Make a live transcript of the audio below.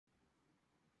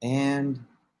And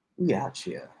we out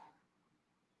here.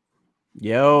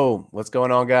 Yo, what's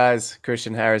going on, guys?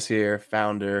 Christian Harris here,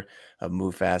 founder of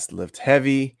Move Fast, Lift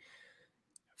Heavy.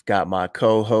 I've got my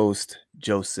co-host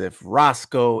Joseph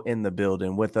Roscoe in the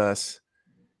building with us,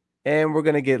 and we're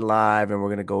gonna get live and we're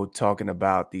gonna go talking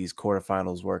about these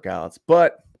quarterfinals workouts.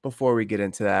 But before we get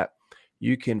into that,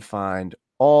 you can find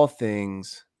all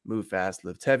things Move Fast,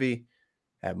 Lift Heavy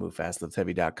at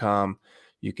movefastliftheavy.com.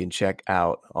 You can check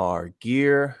out our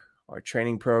gear, our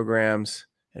training programs,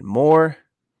 and more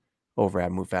over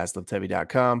at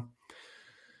movefastliftheavy.com.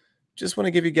 Just want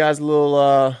to give you guys a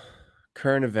little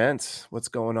current events, what's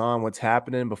going on, what's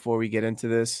happening before we get into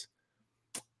this.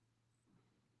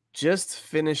 Just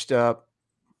finished up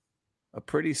a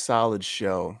pretty solid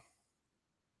show.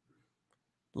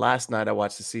 Last night I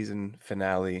watched the season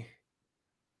finale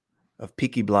of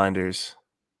Peaky Blinders.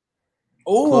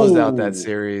 Closed out that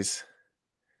series.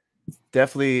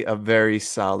 Definitely a very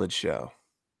solid show.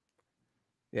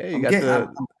 Yeah, you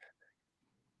got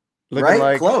looking right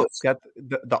like close. Got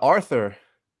the Arthur.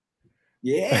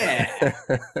 Yeah.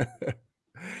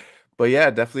 But yeah,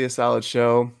 definitely a solid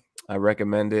show. I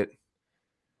recommend it.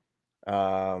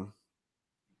 I'm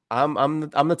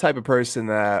the type of person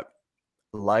that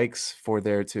likes for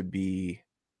there to be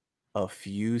a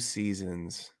few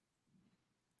seasons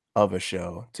of a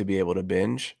show to be able to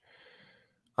binge.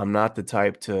 I'm not the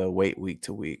type to wait week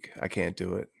to week. I can't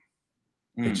do it.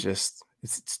 It's just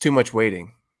it's too much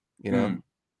waiting, you know.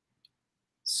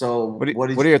 So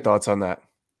What are your thoughts on that?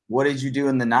 What did you do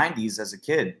in the 90s as a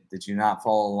kid? Did you not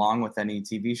follow along with any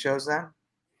TV shows then?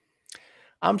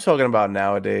 I'm talking about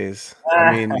nowadays.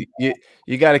 I mean,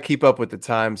 you got to keep up with the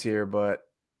times here, but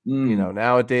you know,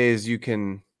 nowadays you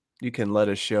can let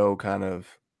a show kind of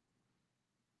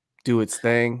do its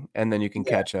thing and then you can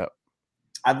catch up.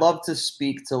 I'd love to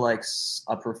speak to like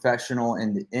a professional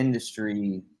in the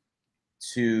industry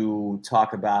to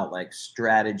talk about like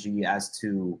strategy as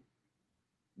to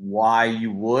why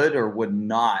you would or would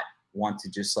not want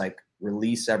to just like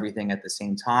release everything at the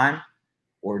same time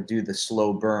or do the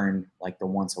slow burn like the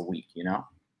once a week, you know?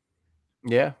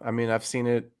 Yeah, I mean, I've seen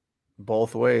it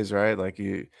both ways, right? Like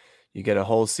you get a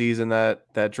whole season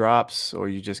that drops, or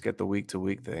you just get the week to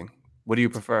week thing. What do you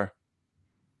prefer?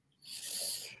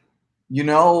 You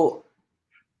know,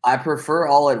 I prefer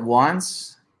all at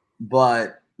once,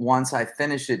 but once I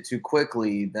finish it too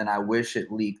quickly, then I wish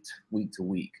it leaked week to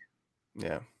week.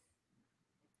 Yeah.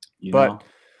 You But know?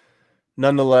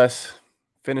 nonetheless,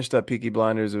 finished up Peaky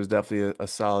Blinders. It was definitely a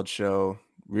solid show.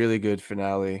 Really good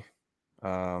finale.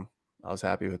 I was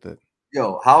happy with it.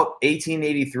 Yo, how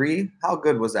 1883? How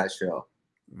good was that show?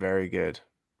 Very good.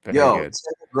 Very good.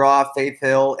 Tim McGraw, Faith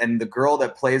Hill, and the girl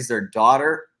that plays their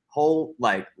daughter,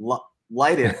 light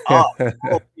it up.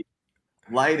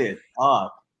 Light it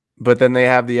up. But then they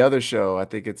have the other show. I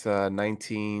think it's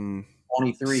 19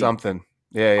 23 something.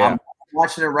 Yeah. I'm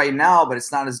watching it right now, but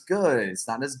it's not as good. It's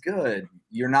not as good.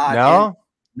 You're not.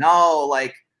 No,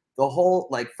 like the whole,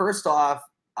 like, first off,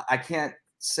 I can't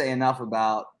say enough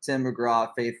about Tim McGraw,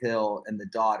 Faith Hill, and the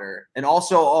daughter. And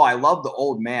also, I love the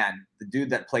old man, the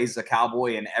dude that plays the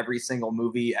cowboy in every single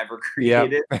movie ever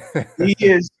created. Yep. He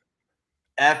is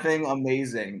effing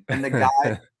amazing. And the guy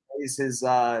that plays his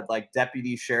like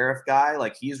deputy sheriff guy,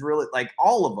 like he's really, like,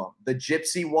 all of them. The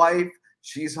gypsy wife,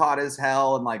 she's hot as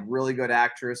hell and like really good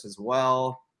actress as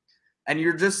well. And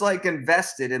you're just like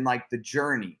invested in like the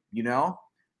journey, you know?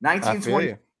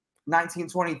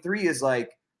 1923 is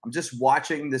like, I'm just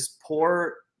watching this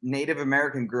poor Native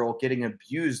American girl getting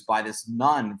abused by this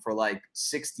nun for like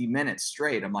 60 minutes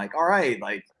straight. I'm like, all right,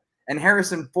 like, and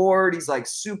Harrison Ford, he's like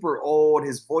super old.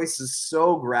 His voice is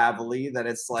so gravelly that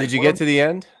it's like. Did you get to the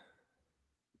end?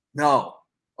 No.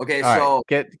 Okay, all so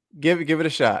right. Give it a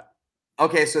shot.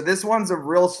 Okay, so this one's a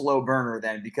real slow burner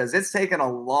then, because it's taken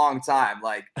a long time.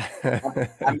 Like,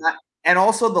 I'm not, and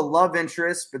also the love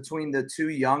interest between the two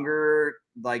younger,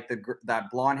 like that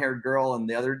blonde-haired girl and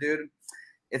the other dude,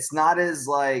 it's not as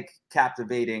like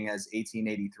captivating as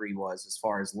 1883 was as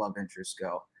far as love interests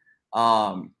go.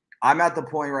 I'm at the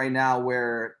point right now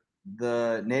where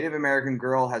the Native American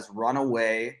girl has run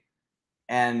away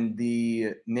and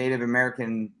the Native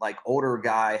American, like, older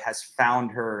guy has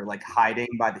found her like hiding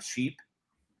by the sheep.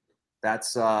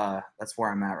 That's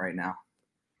where I'm at right now.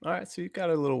 All right, so you've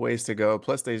got a little ways to go.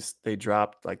 Plus, they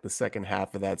dropped like the second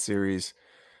half of that series,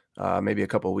 maybe a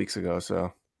couple of weeks ago.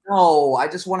 So no, I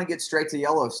just want to get straight to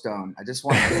Yellowstone. I just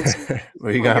want to.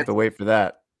 Well, you're gonna have to wait for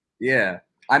that. Yeah,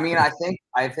 I mean, I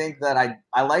think that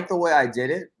I like the way I did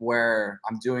it, where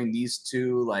I'm doing these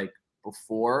two like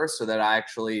before, so that I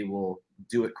actually will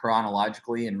do it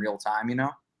chronologically in real time. You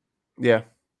know. Yeah.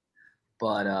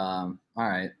 But All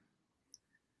right.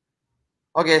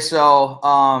 Okay, so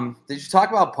did you talk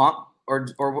about pump or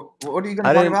what are you going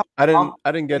I to talk didn't about? I Pump. didn't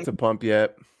I didn't get to pump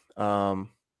yet. Um,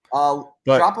 but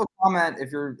Drop a comment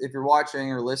if you're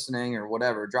watching or listening or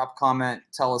whatever. Drop a comment.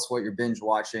 Tell us what you're binge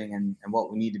watching and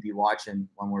what we need to be watching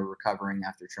when we're recovering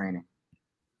after training.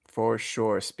 for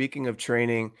sure. Speaking of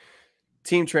training,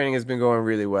 team training has been going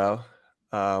really well.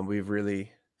 We've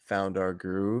really found our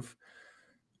groove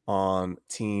on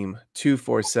team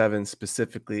 247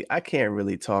 specifically. I can't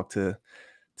really talk to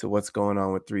what's going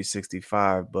on with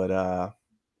 365, but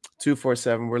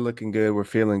 247, we're looking good. We're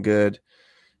feeling good.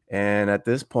 And at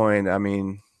this point, I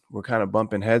mean, we're kind of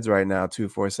bumping heads right now,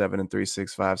 247 and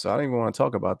 365. So I don't even want to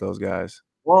talk about those guys.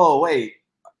 Whoa, wait,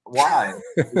 why?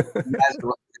 You guys,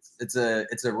 it's a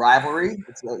rivalry.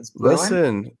 It's brewing.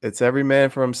 Listen, it's every man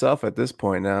for himself at this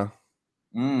point now.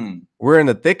 Mm. We're in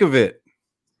the thick of it.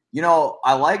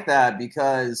 I like that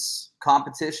because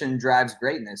competition drives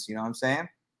greatness. You know what I'm saying?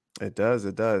 It does.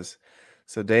 It does.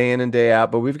 So day in and day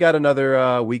out, but we've got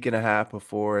another week and a half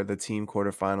before the team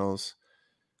quarterfinals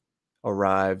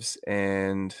arrives,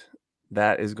 and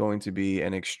that is going to be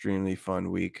an extremely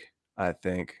fun week, I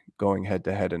think, going head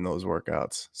to head in those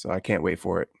workouts. So I can't wait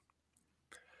for it.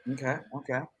 Okay.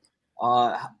 Okay.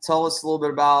 Tell us a little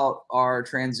bit about our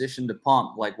transition to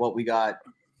pump, like what we got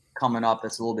coming up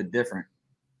that's a little bit different.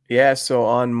 Yeah, so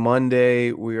on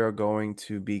Monday, we are going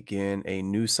to begin a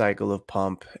new cycle of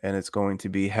pump, and it's going to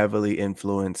be heavily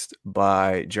influenced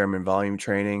by German volume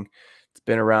training. It's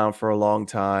been around for a long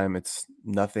time. It's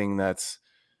nothing that's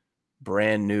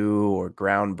brand new or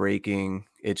groundbreaking.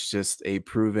 It's just a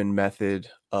proven method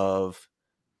of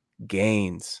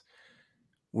gains.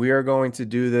 We are going to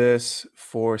do this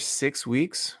for 6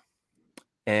 weeks,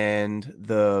 and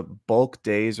the bulk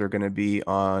days are going to be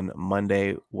on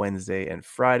Monday, Wednesday, and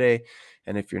Friday.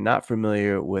 And if you're not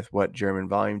familiar with what German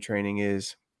volume training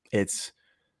is, it's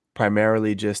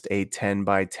primarily just a 10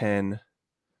 by 10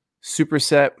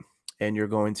 superset, and you're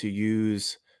going to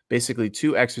use basically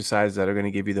two exercises that are going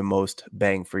to give you the most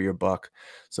bang for your buck.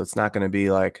 So it's not going to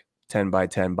be like 10 by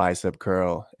 10 bicep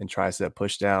curl and tricep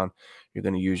push down. You're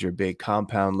going to use your big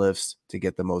compound lifts to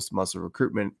get the most muscle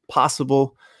recruitment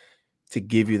possible, to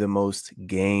give you the most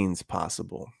gains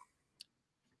possible.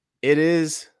 It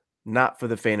is not for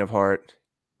the faint of heart.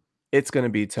 It's going to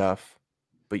be tough,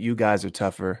 but you guys are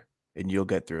tougher and you'll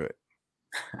get through it.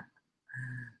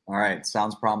 All right,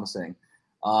 sounds promising.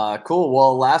 Cool.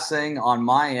 Well, last thing on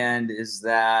my end is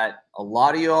that a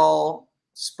lot of y'all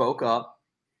spoke up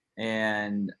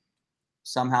and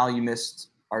somehow you missed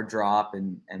our drop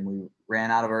and we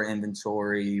ran out of our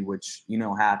inventory, which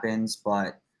happens.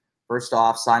 But first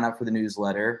off, sign up for the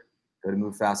newsletter. Go to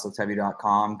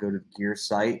movefastlift.com, go to the gear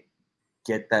site,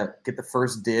 get the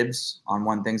first dibs on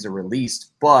when things are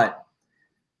released. But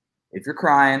if you're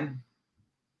crying,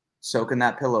 soak in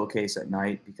that pillowcase at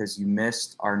night because you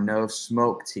missed our no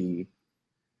smoke tee,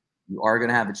 you are going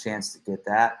to have a chance to get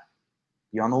that.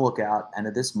 Be on the lookout. End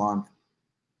of this month,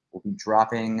 we'll be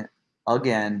dropping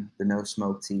again the no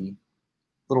smoke tee.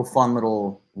 Little fun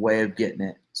little way of getting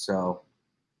it. So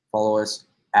follow us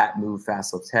at Move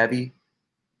Fast Lift Heavy,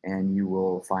 and you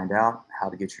will find out how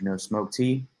to get your no smoke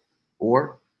tee,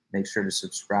 or make sure to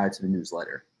subscribe to the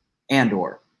newsletter.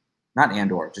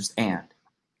 Just and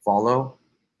follow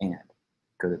and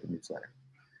go to the newsletter.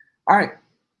 All right,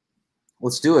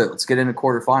 let's do it. Let's get into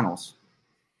quarterfinals.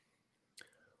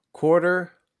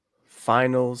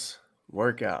 Quarterfinals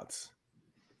workouts.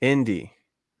 Indy.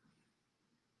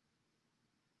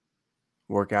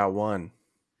 Workout 1.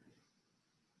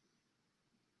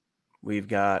 We've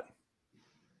got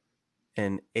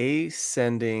an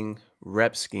ascending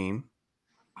rep scheme.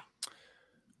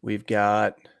 We've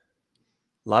got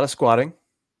a lot of squatting,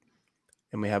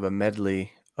 and we have a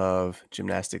medley of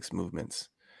gymnastics movements.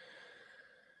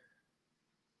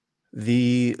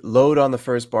 The load on the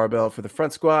first barbell for the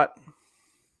front squat,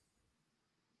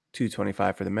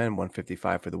 225 for the men,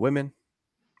 155 for the women.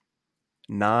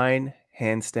 9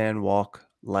 handstand walk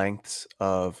lengths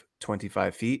of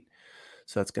 25 feet.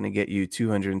 So that's going to get you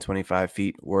 225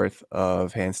 feet worth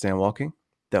of handstand walking.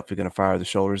 Definitely going to fire the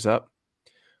shoulders up.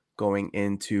 Going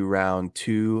into round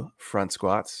 2 front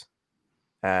squats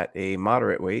at a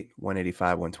moderate weight,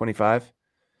 185, 125.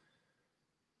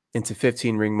 Into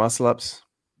 15 ring muscle ups.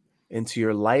 Into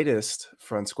your lightest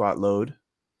front squat load,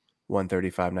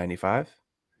 135, 95.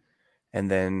 And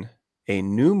then a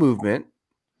new movement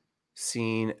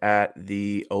seen at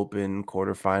the open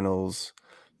quarterfinals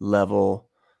level,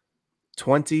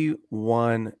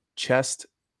 21 chest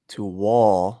to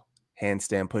wall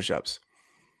handstand push-ups.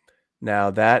 Now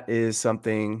that is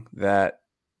something that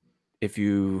if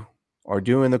you are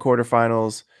doing the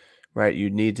quarterfinals, right, you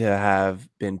need to have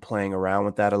been playing around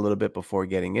with that a little bit before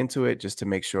getting into it, just to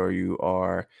make sure you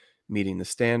are meeting the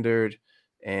standard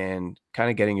and kind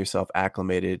of getting yourself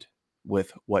acclimated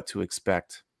with what to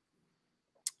expect.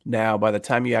 Now, by the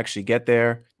time you actually get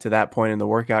there to that point in the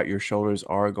workout, your shoulders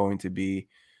are going to be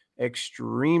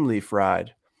extremely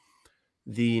fried.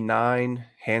 The 9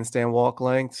 handstand walk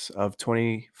lengths of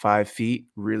 25 feet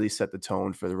really set the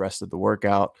tone for the rest of the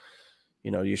workout.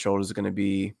 Your shoulders are going to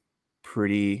be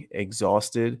pretty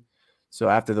exhausted. So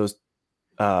after those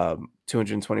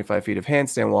 225 feet of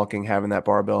handstand walking, having that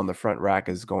barbell in the front rack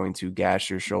is going to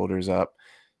gash your shoulders up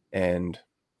and,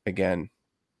 again,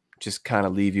 just kind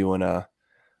of leave you in a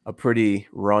pretty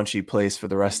raunchy place for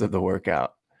the rest of the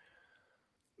workout.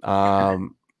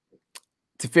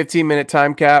 It's a 15-minute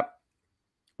time cap.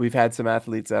 We've had some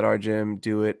athletes at our gym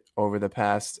do it over the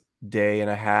past day and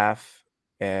a half,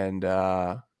 and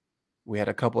we had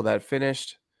a couple that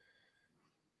finished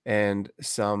and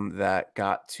some that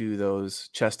got to those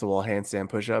chest to wall handstand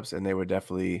push-ups, and they were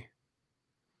definitely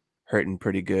hurting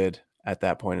pretty good at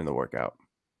that point in the workout.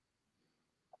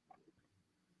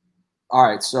 All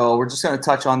right, so we're just going to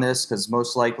touch on this because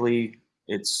most likely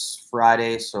it's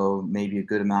Friday, so maybe a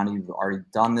good amount of you have already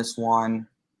done this one.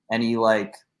 Any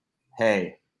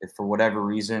hey, if for whatever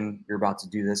reason you're about to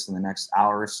do this in the next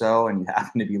hour or so and you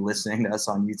happen to be listening to us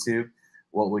on YouTube,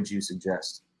 what would you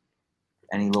suggest?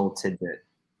 Any little tidbit?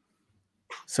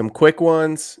 Some quick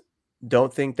ones.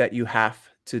 Don't think that you have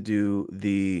to do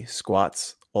the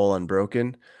squats all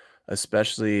unbroken,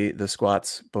 especially the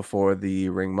squats before the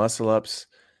ring muscle ups.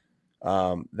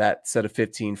 That set of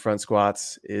 15 front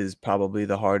squats is probably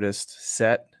the hardest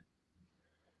set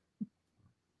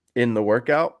in the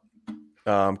workout.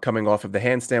 Coming off of the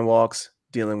handstand walks,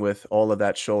 dealing with all of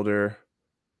that shoulder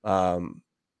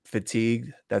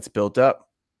fatigue that's built up,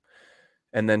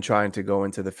 and then trying to go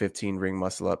into the 15 ring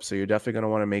muscle up. So you're definitely going to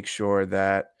want to make sure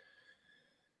that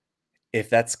if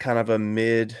that's kind of a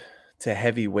mid to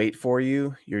heavy weight for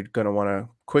you, you're going to want to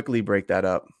quickly break that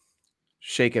up,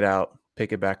 shake it out,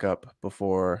 pick it back up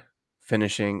before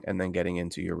finishing, and then getting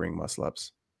into your ring muscle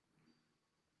ups.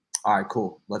 All right,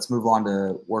 cool. Let's move on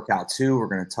to workout 2. We're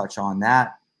going to touch on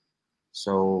that.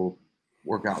 So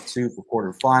workout 2 for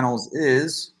quarterfinals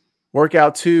is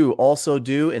workout 2, also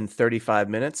due in 35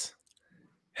 minutes.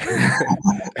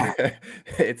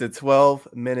 It's a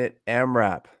 12-minute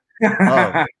AMRAP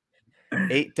of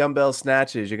 8 dumbbell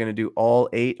snatches. You're going to do all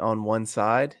 8 on one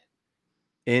side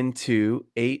into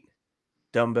 8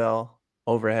 dumbbell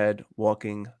overhead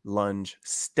walking lunge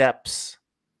steps.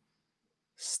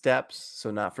 So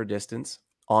not for distance,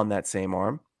 on that same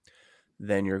arm.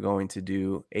 Then you're going to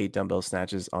do 8 dumbbell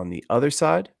snatches on the other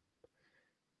side,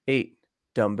 8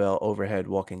 dumbbell overhead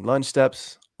walking lunge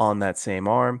steps on that same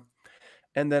arm,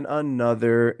 and then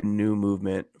another new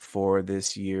movement for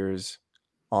this year's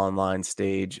online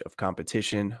stage of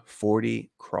competition,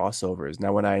 40 crossovers.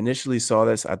 Now, when I initially saw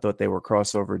this, I thought they were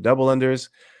crossover double unders,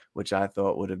 which I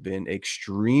thought would have been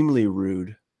extremely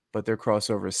rude, but they're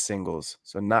crossover singles,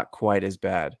 so not quite as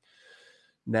bad.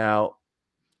 Now,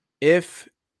 if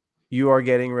you are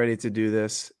getting ready to do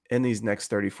this in these next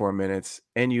 34 minutes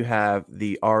and you have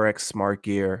the RX Smart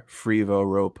Gear Frevo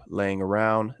rope laying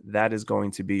around, that is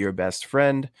going to be your best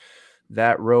friend.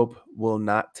 That rope will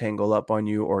not tangle up on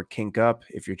you or kink up.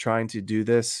 If you're trying to do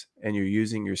this and you're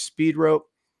using your speed rope,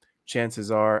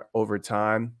 chances are over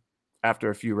time, after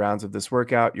a few rounds of this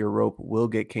workout, your rope will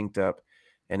get kinked up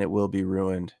and it will be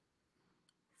ruined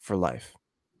for life.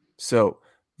 So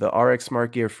the RX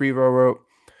Smart Gear Frevo rope,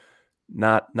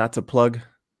 not to plug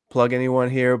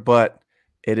anyone here, but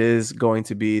it is going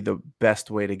to be the best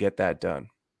way to get that done.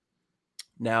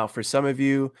 Now, for some of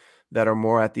you that are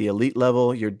more at the elite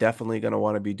level, you're definitely going to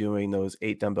want to be doing those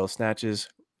 8 dumbbell snatches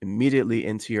immediately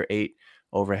into your 8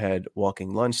 overhead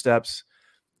walking lunge steps.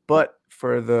 But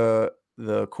for the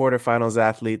quarterfinals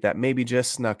athlete that maybe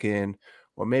just snuck in,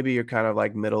 or maybe you're kind of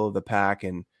like middle of the pack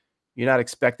and you're not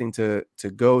expecting to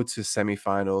go to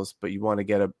semifinals, but you want to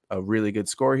get a really good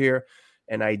score here,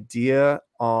 an idea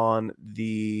on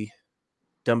the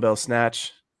dumbbell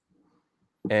snatch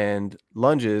and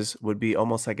lunges would be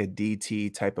almost like a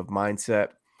DT type of mindset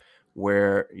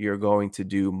where you're going to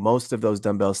do most of those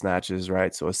dumbbell snatches,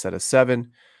 right? So a set of 7,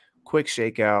 quick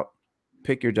shakeout,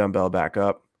 pick your dumbbell back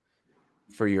up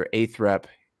for your 8th rep,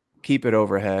 keep it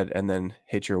overhead, and then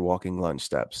hit your walking lunge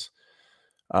steps.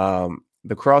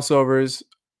 The crossovers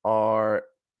are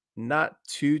not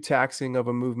too taxing of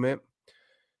a movement,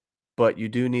 but you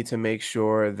do need to make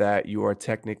sure that you are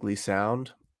technically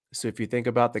sound. So if you think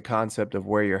about the concept of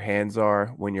where your hands are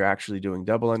when you're actually doing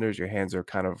double unders, your hands are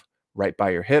kind of right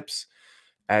by your hips.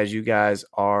 as you guys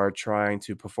are trying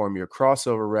to perform your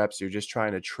crossover reps, you're just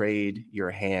trying to trade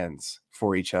your hands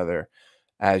for each other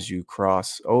as you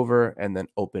cross over and then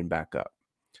open back up.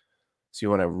 So you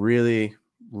want to really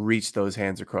reach those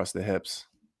hands across the hips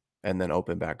and then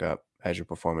open back up as you're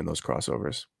performing those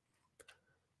crossovers.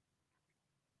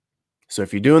 So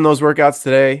if you're doing those workouts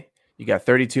today, you got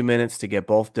 32 minutes to get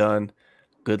both done.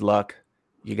 Good luck.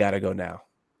 You got to go now.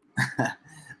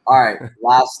 All right,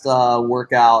 last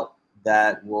workout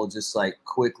that we'll just like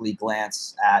quickly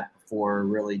glance at before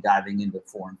really diving into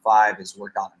 4 and 5 is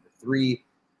workout number 3.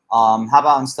 How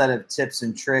about instead of tips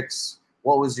and tricks,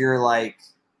 what was your like?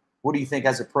 What do you think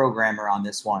as a programmer on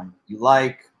this one? You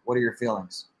like? What are your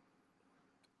feelings?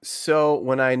 So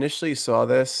when I initially saw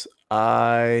this,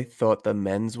 I thought the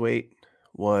men's weight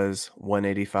was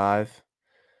 185,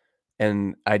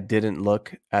 and I didn't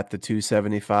look at the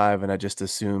 275, and I just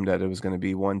assumed that it was going to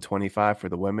be 125 for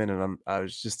the women, and I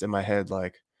was just in my head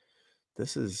like,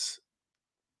 this is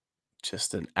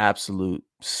just an absolute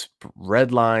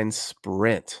red line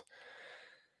sprint.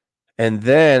 And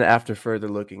then after further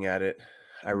looking at it,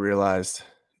 I realized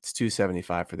it's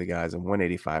 275 for the guys and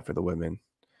 185 for the women.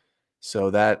 So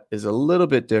that is a little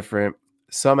bit different.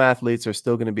 Some athletes are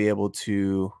still going to be able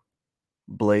to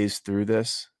blaze through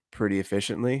this pretty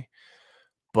efficiently,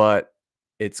 but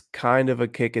it's kind of a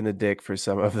kick in the dick for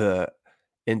some of the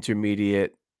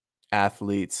intermediate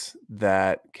athletes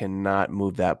that cannot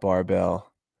move that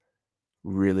barbell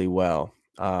really well.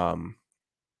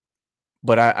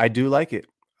 But I do like it.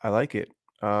 I like it.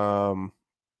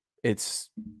 It's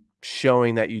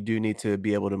showing that you do need to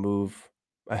be able to move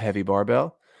a heavy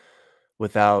barbell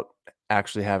without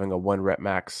actually having a 1 rep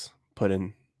max put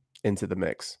into the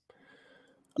mix.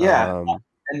 Yeah, Um,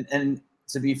 and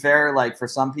to be fair, like for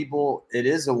some people, it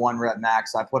is a 1 rep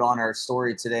max. I put on our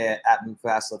story today at Move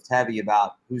Fast Lift Heavy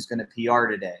about who's going to PR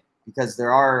today because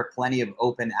there are plenty of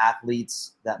open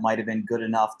athletes that might have been good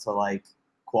enough to like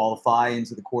qualify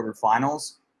into the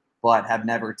quarterfinals, but have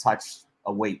never touched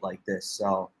a weight like this.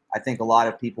 So I think a lot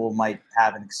of people might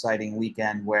have an exciting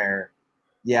weekend where,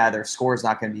 yeah, their score's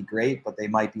not going to be great, but they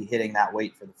might be hitting that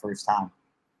weight for the first time.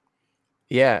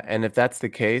 yeah, and if that's the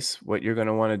case, what you're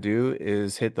gonna wanna do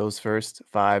is hit those first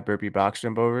 5 burpee box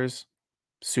jump overs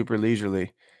super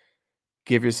leisurely.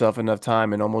 Give yourself enough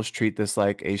time and almost treat this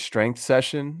like a strength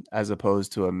session as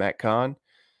opposed to a metcon.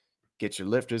 Get your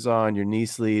lifters on, your knee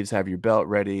sleeves, have your belt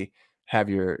ready, have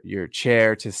your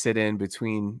chair to sit in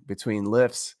between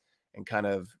lifts, and kind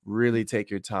of really take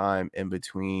your time in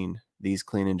between these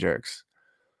clean and jerks.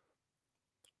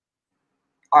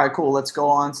 All right, cool. Let's go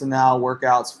on to now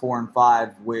workouts 4 and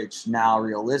 5, which now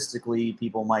realistically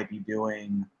people might be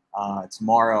doing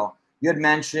tomorrow. You had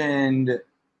mentioned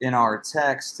in our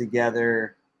text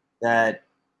together that,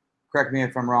 correct me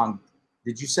if I'm wrong,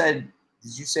 did you said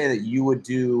did you say that you would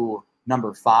do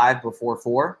number 5 before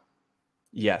 4?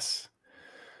 Yes.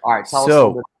 All right, tell us a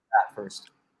little So, bit about that first.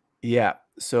 yeah.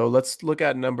 So let's look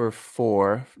at number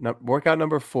 4. Workout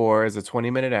number 4 is a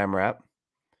 20-minute AMRAP.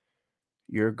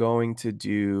 You're going to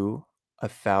do a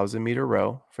 1,000-meter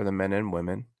row for the men and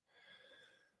women,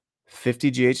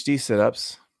 50 GHD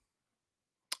sit-ups,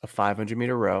 a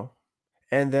 500-meter row,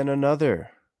 and then another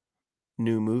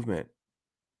new movement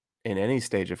in any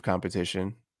stage of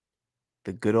competition,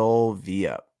 the good old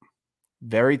V-up.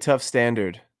 Very tough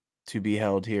standard to be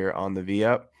held here on the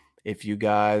V-up. If you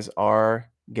guys are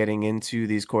getting into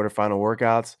these quarterfinal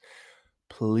workouts,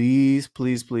 please,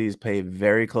 please, please pay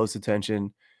very close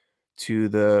attention to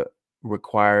the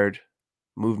required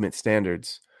movement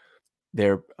standards.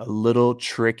 They're a little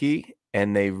tricky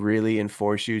and they really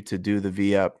enforce you to do the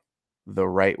V-up the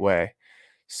right way.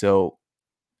 So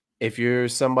if you're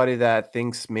somebody that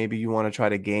thinks maybe you want to try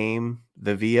to game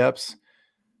the V-ups,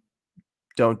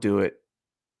 don't do it.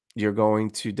 You're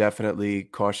going to definitely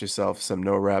cost yourself some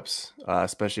no reps,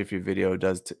 especially if your video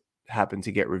does happen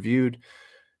to get reviewed.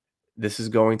 This is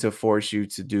going to force you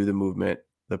to do the movement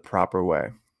the proper way.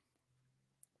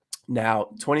 Now,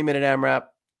 20-minute AMRAP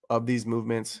of these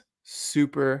movements,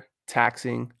 super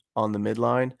taxing on the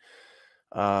midline.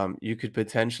 You could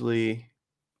potentially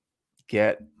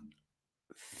get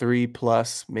 3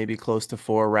 plus, maybe close to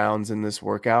 4 rounds in this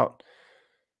workout.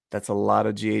 That's a lot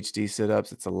of GHD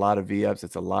sit-ups. It's a lot of V-ups.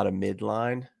 It's a lot of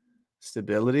midline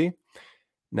stability.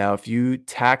 Now, if you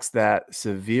tax that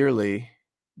severely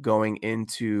going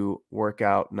into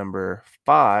workout number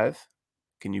 5,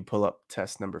 can you pull up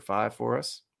test number 5 for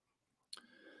us?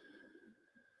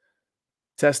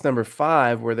 Test number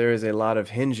 5, where there is a lot of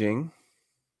hinging,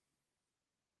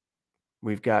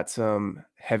 we've got some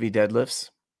heavy deadlifts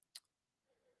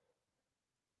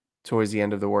towards the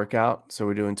end of the workout. So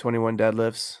we're doing 21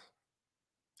 deadlifts,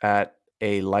 at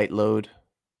a light load,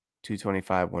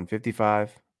 225,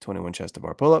 155, 21 chest to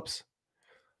bar pull-ups,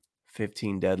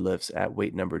 15 deadlifts at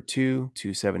weight number 2,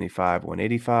 275,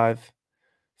 185,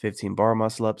 15 bar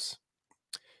muscle ups,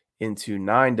 into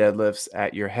 9 deadlifts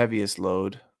at your heaviest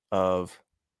load of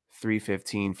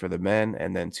 315 for the men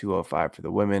and then 205 for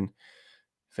the women,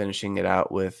 finishing it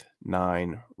out with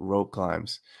 9 rope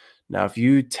climbs. Now, if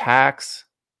you tax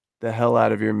the hell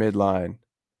out of your midline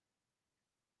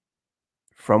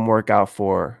from workout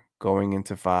 4 going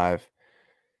into 5,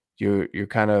 you're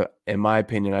kind of, in my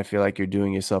opinion, I feel like you're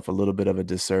doing yourself a little bit of a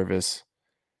disservice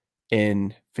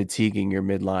in fatiguing your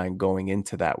midline going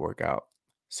into that workout.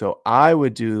 So I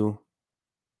would do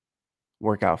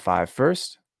workout 5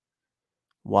 first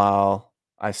while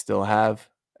I still have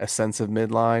a sense of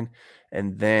midline,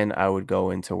 and then I would go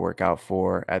into workout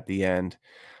 4 at the end,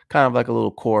 kind of like a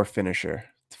little core finisher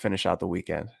to finish out the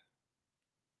weekend.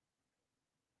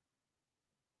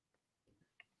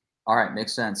 All right,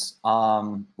 makes sense.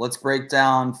 Let's break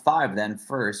down 5 then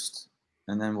first,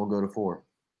 and then we'll go to 4.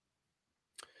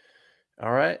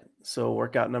 All right. So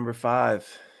workout number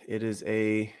 5, it is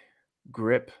a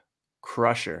grip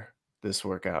crusher this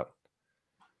workout.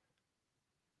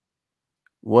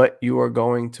 What you are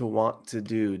going to want to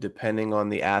do, depending on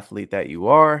the athlete that you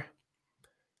are,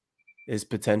 is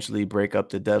potentially break up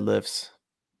the deadlifts.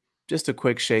 Just a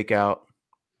quick shakeout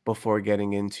before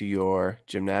getting into your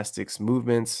gymnastics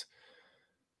movements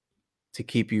to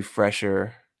keep you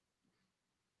fresher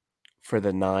for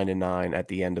the 9 and 9 at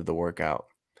the end of the workout.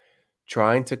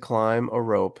 Trying to climb a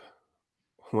rope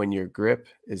when your grip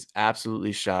is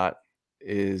absolutely shot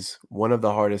is one of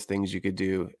the hardest things you could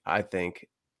do, I think,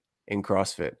 in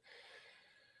CrossFit.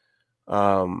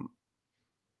 Um,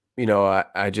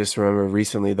 I just remember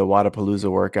recently the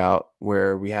Wadapalooza workout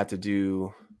where we had to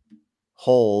do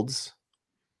holds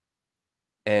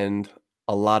and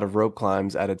a lot of rope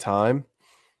climbs at a time.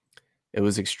 It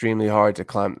was extremely hard to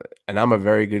climb, and I'm a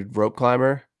very good rope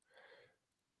climber,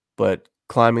 but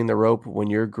climbing the rope when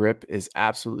your grip is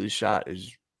absolutely shot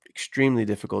is extremely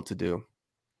difficult to do.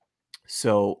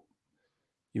 So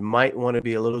you might want to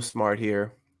be a little smart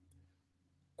here.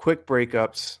 Quick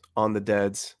breakups on the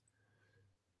deads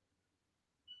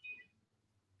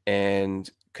and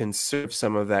conserve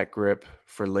some of that grip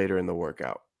for later in the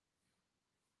workout.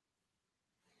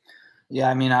 Yeah,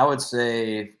 I mean, I would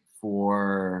say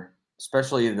for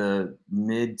especially the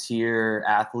mid-tier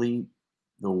athlete,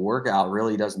 the workout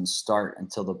really doesn't start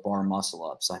until the bar muscle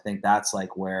ups. I think that's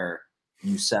like where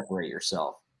you separate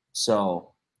yourself.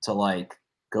 So to like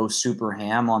go super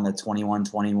ham on the 21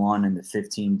 21 and the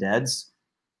 15 deads,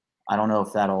 I don't know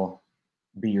if that'll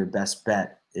be your best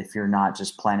bet if you're not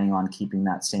just planning on keeping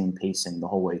that same pacing the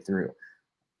whole way through.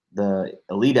 The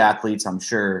elite athletes, I'm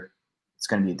sure it's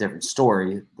going to be a different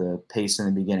story. The pace in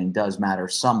the beginning does matter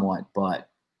somewhat, but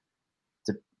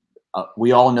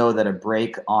we all know that a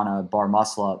break on a bar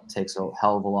muscle up takes a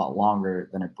hell of a lot longer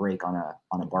than a break on a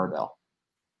barbell.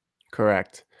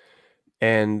 Correct.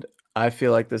 And I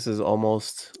feel like this is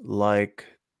almost like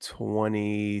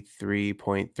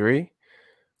 23.3,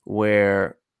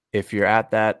 where if you're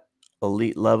at that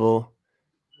elite level,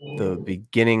 the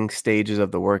beginning stages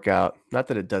of the workout, not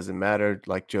that it doesn't matter,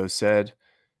 like Joe said,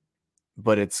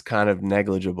 but it's kind of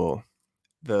negligible.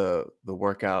 The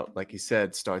workout, like you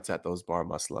said, starts at those bar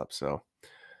muscle ups. So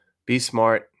be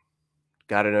smart,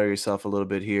 got to know yourself a little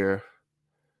bit here,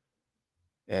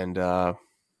 and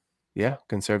yeah,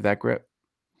 conserve that grip.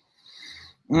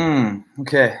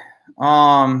 Okay.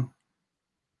 Um,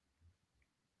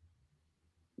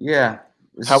 yeah,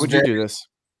 this How is would you very do this?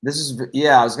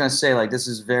 yeah, I was gonna say like this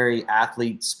is very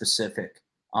athlete specific.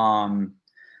 Um,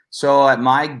 so at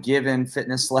my given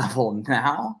fitness level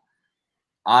now,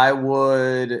 I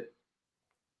would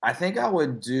I think I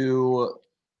would do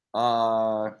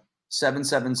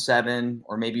 777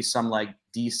 or maybe some like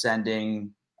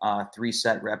descending 3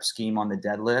 set rep scheme on the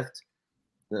deadlift.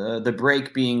 The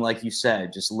break being like you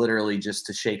said, just literally just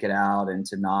to shake it out and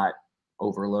to not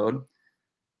overload.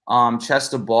 Chest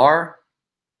to bar,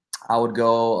 I would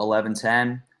go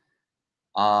 11-10.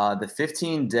 The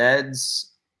 15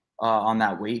 deads on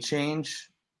that weight change,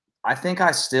 I think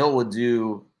I still would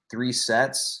do 3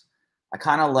 sets. I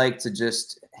kind of like to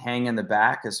just hang in the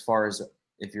back as far as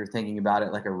if you're thinking about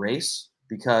it like a race,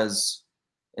 because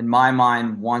in my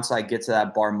mind, once I get to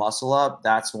that bar muscle up,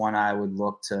 that's when I would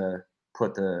look to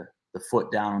put the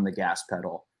foot down on the gas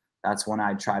pedal. That's when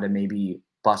I'd try to maybe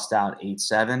bust out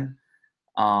 8-7.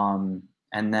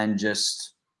 And then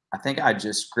just I think I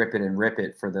just grip it and rip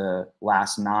it for the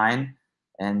last 9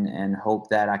 and hope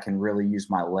that I can really use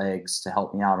my legs to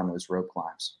help me out on those rope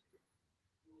climbs.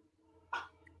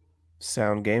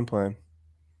 Sound game plan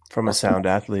from a That's what sound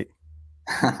athlete.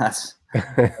 that's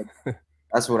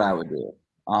that's what I would do.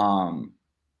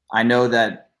 I know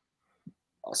that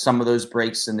some of those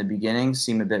breaks in the beginning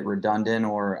seem a bit redundant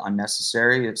or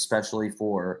unnecessary, especially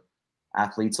for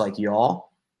athletes like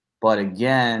y'all. But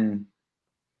again,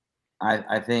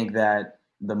 I think that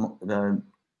the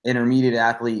intermediate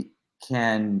athlete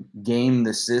can game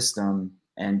the system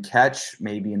and catch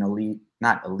maybe an elite,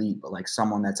 not elite, but like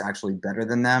someone that's actually better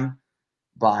than them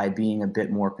by being a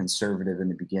bit more conservative in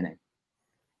the beginning.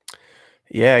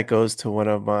 Yeah, it goes to one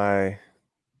of my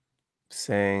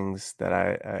sayings that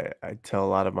I tell a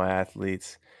lot of my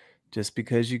athletes. Just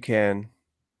because you can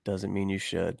doesn't mean you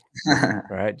should,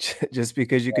 right? Just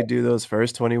because you could do those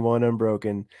first 21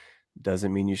 unbroken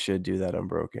doesn't mean you should do that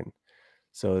unbroken.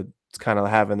 So it's kind of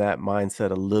having that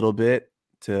mindset a little bit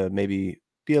to maybe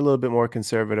be a little bit more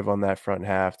conservative on that front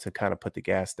half to kind of put the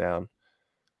gas down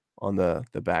on the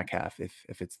back half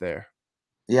if it's there.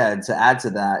 Yeah, and to add to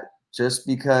that, just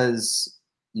because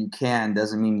you can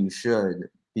doesn't mean you should.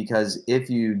 Because if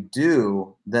you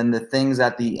do, then the things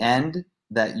at the end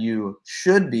that you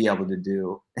should be able to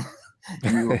do,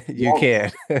 you You won't.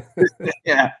 can.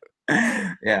 Yeah,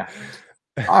 yeah.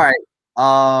 All right.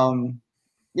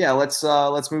 Yeah,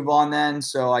 let's move on then.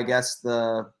 So I guess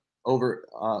the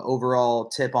overall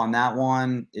tip on that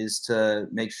one is to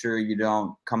make sure you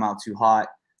don't come out too hot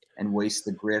and waste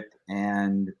the grip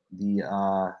and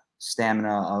the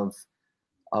stamina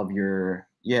of your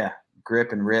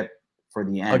grip and rip for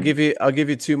the end. I'll give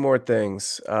you two more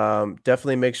things.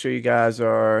 Definitely make sure you guys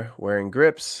are wearing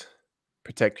grips.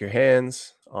 Protect your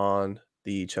hands on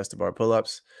the chest to bar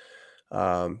pull-ups,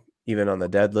 even on the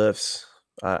deadlifts.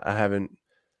 I haven't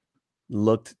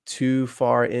looked too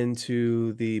far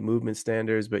into the movement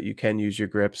standards, but you can use your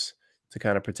grips to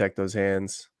kind of protect those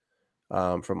hands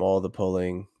from all the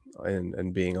pulling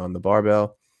and being on the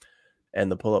barbell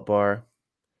and the pull-up bar.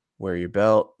 Wear your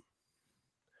belt.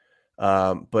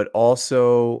 But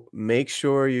also make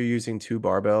sure you're using two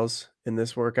barbells in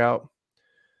this workout.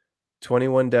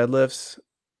 21 deadlifts,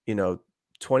 you know,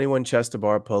 21 chest to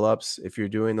bar pull-ups. If you're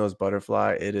doing those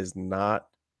butterfly, it is not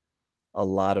a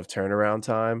lot of turnaround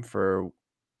time for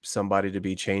somebody to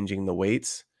be changing the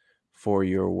weights for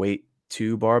your weight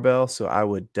two barbell. So I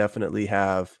would definitely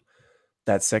have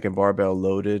that second barbell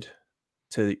loaded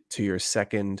to your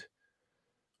second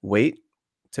weight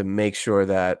to make sure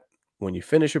that when you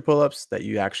finish your pull-ups that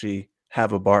you actually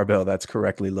have a barbell that's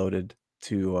correctly loaded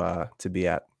to be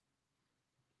at.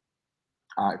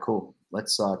 All right, cool.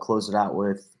 Let's close it out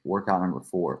with workout number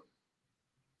 4.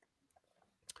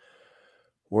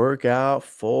 Workout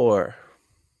 4.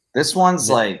 This one's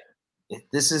Ne- like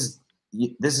this is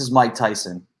this is Mike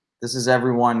Tyson. This is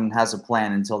everyone has a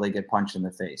plan until they get punched in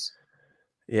the face.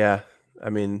 yeah, I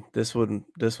mean this one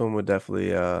would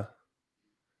definitely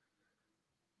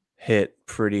hit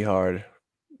pretty hard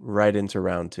right into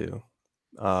round 2.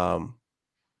 Um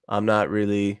I'm not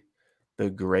really the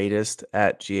greatest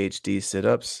at GHD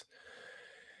sit-ups,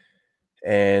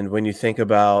 and when you think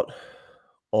about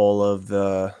all of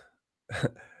the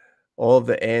all of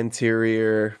the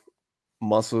anterior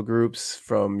muscle groups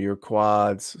from your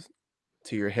quads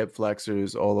to your hip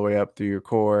flexors all the way up through your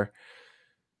core,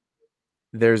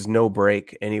 there's no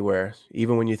break anywhere.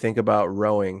 Even when you think about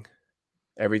rowing,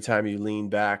 every time you lean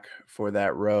back for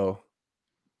that row,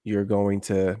 you're going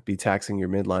to be taxing your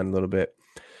midline a little bit,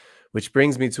 which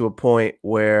brings me to a point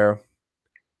where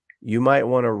you might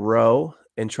want to row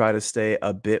and try to stay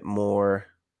a bit more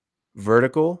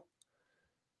vertical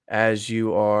as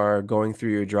you are going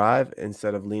through your drive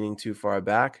instead of leaning too far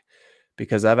back.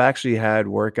 Because I've actually had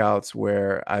workouts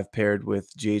where I've paired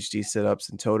with GHD sit-ups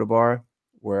and toe to bar,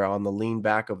 where on the lean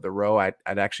back of the row, I'd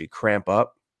actually cramp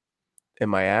up in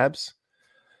my abs.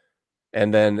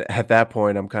 And then at that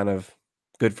point, I'm kind of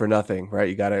good for nothing, right?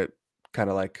 You got to kind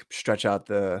of like stretch out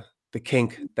the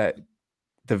kink that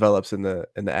develops in the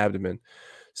abdomen.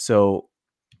 So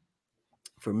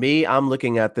for me, I'm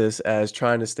looking at this as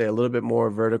trying to stay a little bit more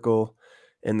vertical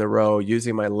in the row,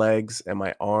 using my legs and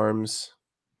my arms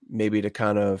maybe to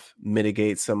kind of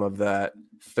mitigate some of that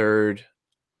third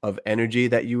of energy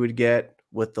that you would get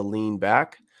with the lean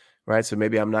back, right? So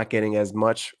maybe I'm not getting as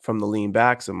much from the lean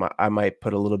back, so I might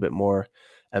put a little bit more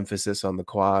emphasis on the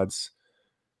quads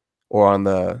or on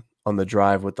the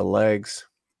drive with the legs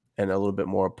and a little bit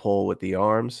more pull with the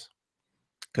arms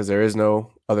because there is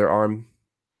no other arm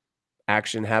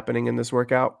action happening in this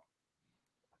workout.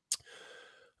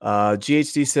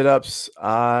 GHD sit-ups,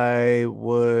 I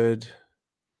would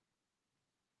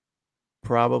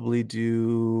probably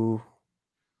do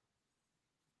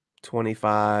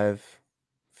 25,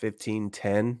 15,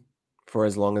 10 for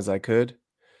as long as I could,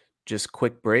 just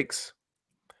quick breaks.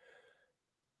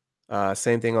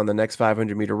 Same thing on the next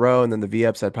 500-meter row, and then the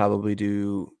V-ups, I'd probably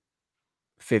do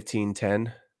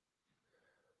 15-10.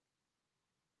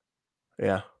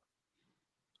 Yeah.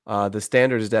 The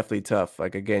standard is definitely tough.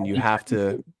 Like, again, you have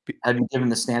to be Have you given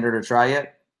the standard a try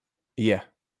yet? yeah,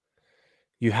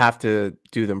 you have to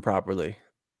do them properly,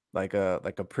 like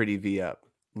a pretty V-up.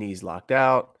 Knees locked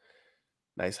out,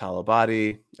 nice hollow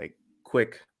body, like,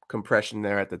 quick compression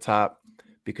there at the top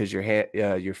because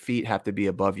your feet have to be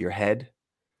above your head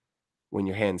when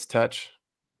your hands touch.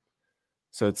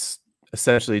 So it's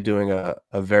essentially doing a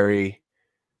very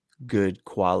good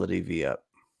quality V-up.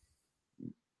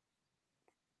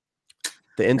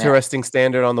 The Man, interesting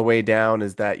standard on the way down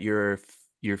is that your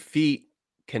feet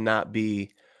cannot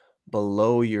be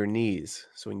below your knees.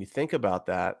 So when you think about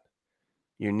that,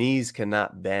 your knees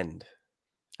cannot bend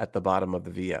at the bottom of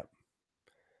the V-up,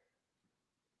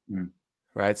 mm,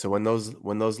 right? So when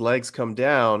those legs come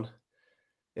down,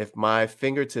 if my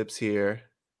fingertips here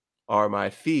are my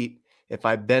feet, if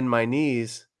I bend my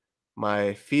knees,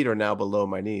 my feet are now below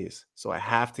my knees. So I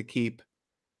have to keep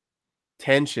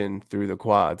tension through the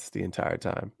quads the entire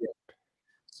time.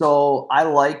 so I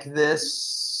like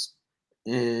this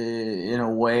in a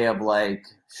way of like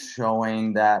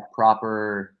showing that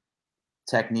proper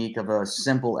technique of a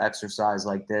simple exercise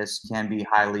like this can be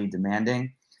highly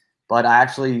demanding, but I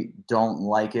actually don't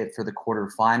like it for the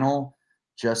quarterfinal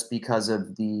just because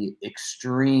of the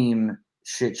extreme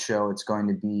shit show it's going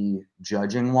to be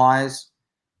judging wise.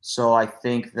 So I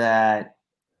think that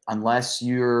unless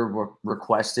you're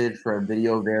requested for a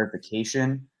video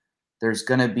verification, there's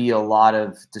going to be a lot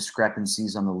of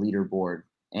discrepancies on the leaderboard.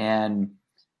 And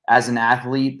as an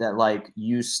athlete that like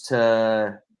used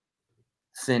to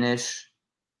finish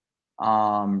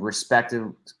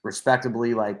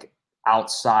respectably like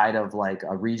outside of like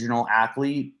a regional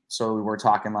athlete, so we're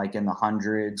talking like in the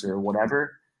hundreds or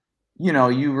whatever,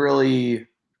 you really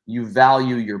you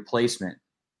value your placement.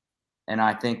 And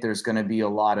I think there's going to be a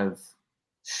lot of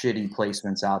shitty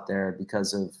placements out there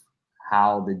because of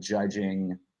how the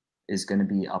judging is going to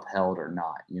be upheld or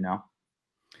not.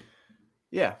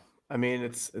 Yeah. I mean,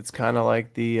 it's kind of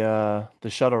like the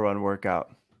shuttle run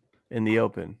workout in the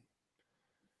open.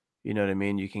 You know what I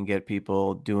mean? You can get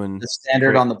people doing The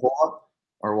standard great. on the pull up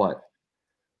or what?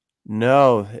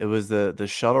 No, it was the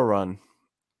shuttle run.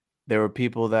 There were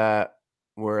people that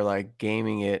were like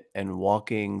gaming it and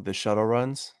walking the shuttle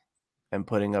runs and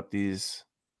putting up these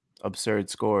absurd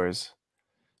scores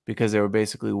because they were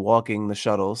basically walking the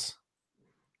shuttles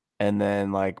and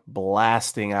then like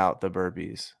blasting out the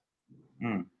burpees.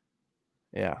 Hmm.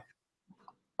 Yeah.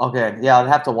 Okay, yeah, I'd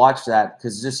have to watch that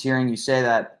because just hearing you say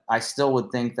that, I still would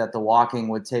think that the walking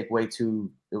would take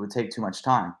it would take too much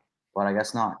time, but I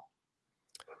guess not.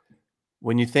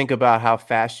 When you think about how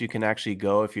fast you can actually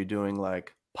go if you're doing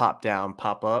like pop down,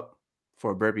 pop up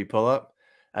for a burpee pull up,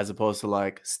 as opposed to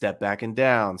like step back and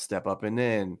down, step up and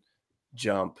in,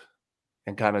 jump,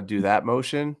 and kind of do that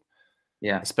motion,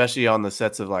 Yeah. especially on the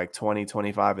sets of like 20,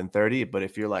 25, and 30. But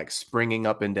if you're like springing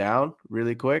up and down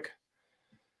really quick,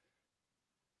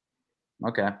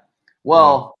 Okay. yeah.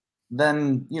 Well,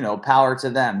 then, power to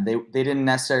them. They didn't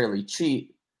necessarily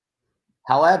cheat.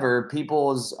 However,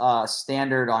 people's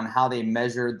standard on how they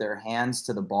measured their hands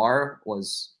to the bar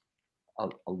was a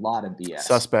lot of BS.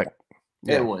 Suspect.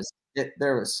 It Yeah. was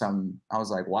there was some. I was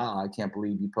like, wow, I can't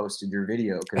believe you posted your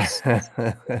video because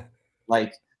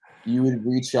like you would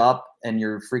reach up and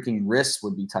your freaking wrists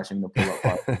would be touching the pull up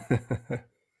bar.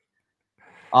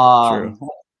 True. Um,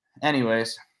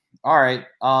 Anyways, all right.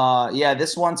 Yeah,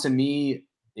 this one to me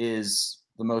is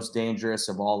the most dangerous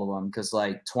of all of them because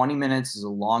like 20 minutes is a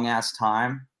long ass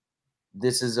time.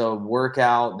 This is a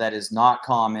workout that is not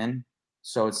common,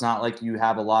 so it's not like you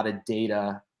have a lot of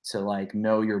data to like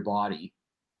know your body.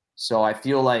 So I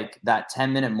feel like that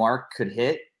 10-minute mark could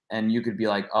hit and you could be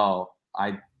like, "Oh,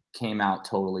 I came out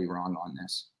totally wrong on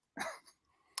this."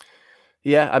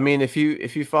 Yeah, I mean, if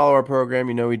you follow our program,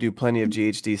 you know we do plenty of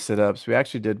GHD sit-ups. We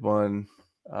actually did one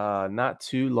not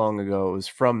too long ago. It was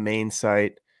from main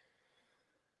site.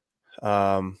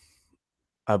 Um,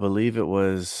 I believe it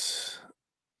was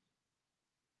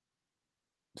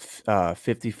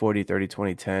 50, 40, 30,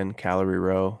 20, 10 calorie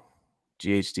row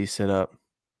GHD sit-up.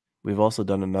 We've also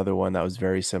done another one that was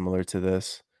very similar to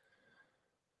this.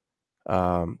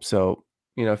 So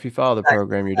you know, if you follow the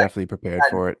program, you're definitely prepared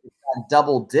That, for it. that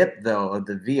double dip though of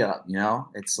the V up,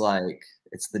 it's like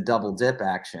it's the double dip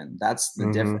action. That's the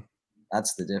Hmm. difference.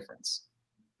 That's the difference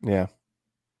Yeah,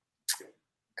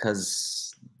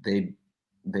 because they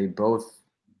both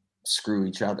screw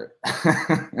each other.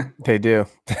 they do.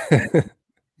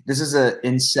 This is an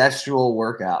incestual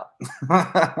workout.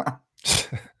 To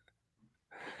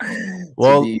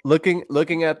Well, be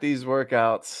looking at these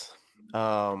workouts,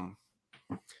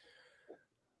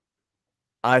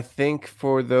 I think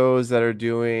for those that are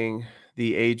doing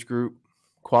the age group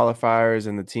qualifiers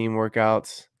and the team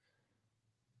workouts,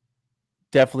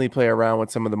 definitely play around with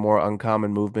some of the more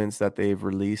uncommon movements that they've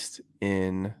released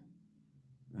in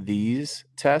these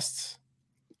tests,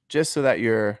 just so that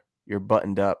you're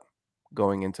buttoned up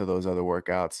going into those other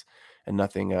workouts and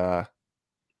nothing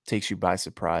takes you by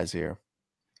surprise here.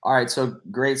 all right. So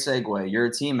great segue. You're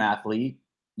a team athlete.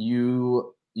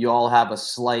 You all have a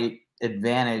slight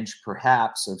advantage,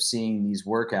 perhaps, of seeing these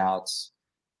workouts.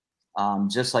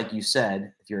 Just like you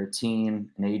said, if you're a team,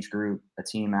 an age group, a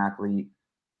team athlete,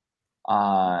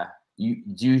 you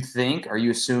do you think? Are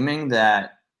you assuming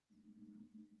that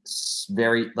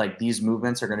very like these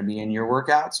movements are going to be in your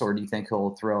workouts, or do you think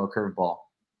he'll throw a curveball?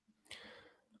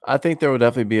 I think there will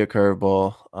definitely be a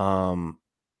curveball.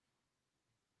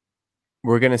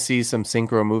 We're going to see some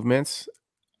synchro movements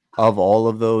of all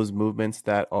of those movements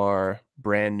that are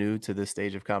brand new to this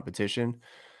stage of competition.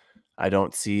 I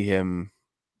don't see him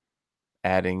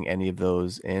adding any of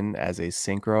those in as a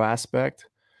synchro aspect.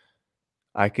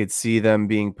 I could see them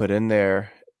being put in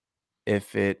there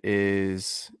if it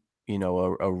is,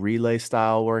 a relay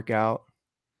style workout.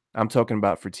 I'm talking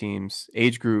about for teams.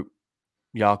 Age group,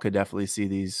 y'all could definitely see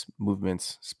these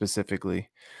movements specifically.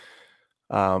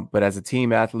 But as a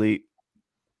team athlete,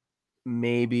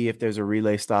 maybe if there's a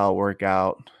relay style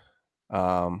workout,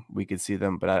 we could see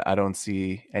them, but I don't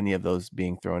see any of those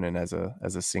being thrown in as a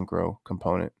synchro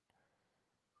component.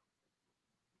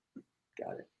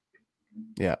 Got it.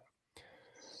 Yeah.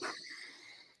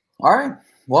 All right.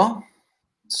 Well,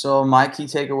 so my key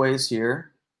takeaways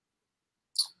here: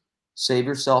 save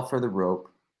yourself for the rope.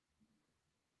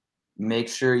 Make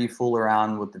sure you fool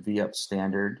around with the V up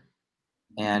standard,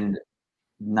 and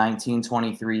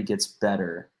 1923 gets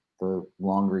better the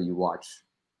longer you watch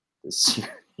the series.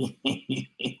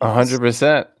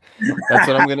 100%. That's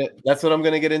what I'm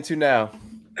gonna get into now.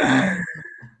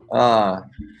 All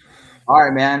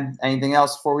right, man. Anything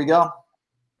else before we go?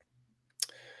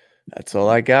 That's all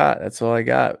I got. That's all I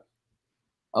got.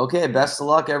 Okay, best of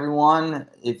luck, everyone.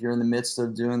 If you're in the midst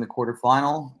of doing the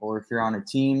quarterfinal, or if you're on a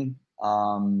team,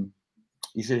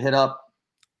 you should hit up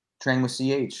Train with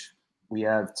CH. We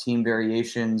have team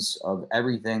variations of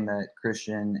everything that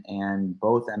Christian and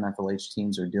both MFLH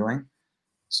teams are doing.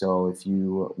 So if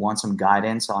you want some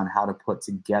guidance on how to put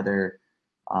together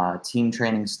team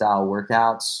training style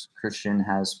workouts, Christian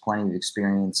has plenty of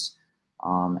experience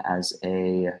as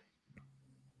a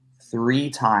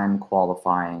 3-time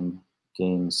qualifying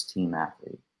games team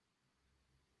athlete.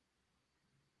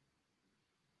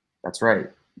 That's right.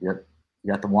 Yep.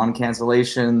 You got the one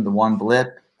cancellation, the one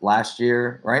blip last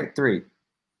year, right? 3.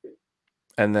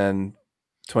 And then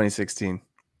 2016.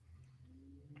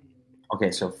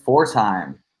 Okay, so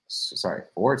 4-time. Sorry,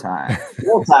 4-time.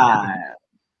 4-time.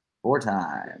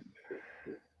 4-time.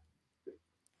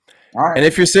 All right. And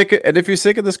if you're sick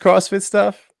of this CrossFit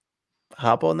stuff,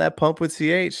 hop on that pump with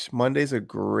CH. Monday's a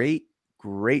great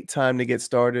time to get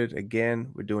started.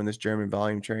 Again, we're doing this German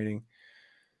volume training.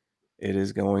 It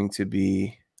is going to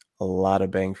be a lot of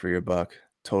bang for your buck.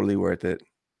 Totally worth it.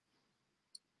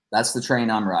 That's the train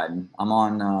I'm riding. I'm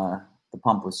on the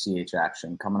pump with CH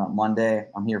action coming up Monday.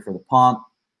 I'm here for the pump.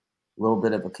 A little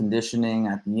bit of a conditioning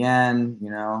at the end,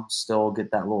 still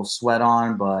get that little sweat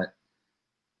on, but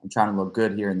I'm trying to look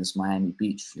good here in this Miami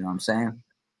Beach. You know what I'm saying?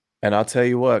 And I'll tell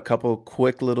you what, a couple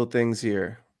quick little things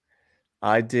here.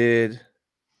 I did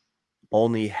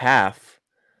only half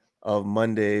of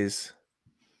Monday's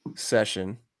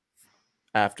session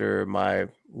after my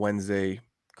Wednesday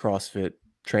CrossFit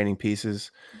training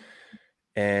pieces.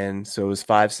 And so it was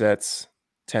 5 sets,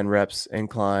 10 reps,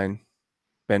 incline,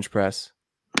 bench press,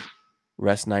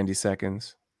 rest 90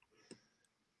 seconds,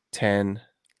 10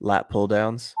 lat pull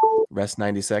downs, rest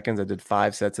 90 seconds. I did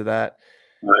 5 sets of that.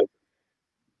 Right.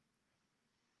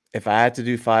 If I had to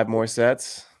do 5 more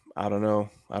sets, I don't know,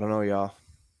 y'all.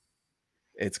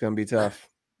 It's going to be tough.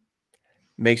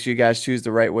 Make sure you guys choose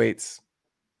the right weights.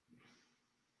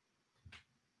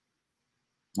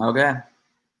 Okay.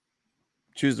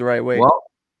 Choose the right weight. Well,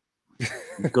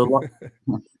 good luck.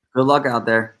 Good luck out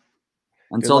there.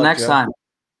 Until luck, next Joe. time.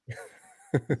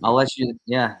 I'll let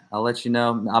you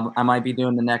know. I might be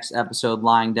doing the next episode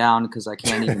lying down because I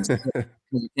can't even sit.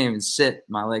 You can't even sit.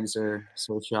 My legs are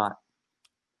so shot.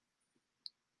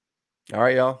 All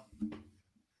right, y'all.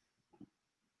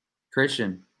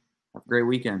 Christian, have a great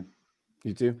weekend.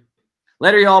 You too.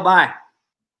 Later, y'all. Bye.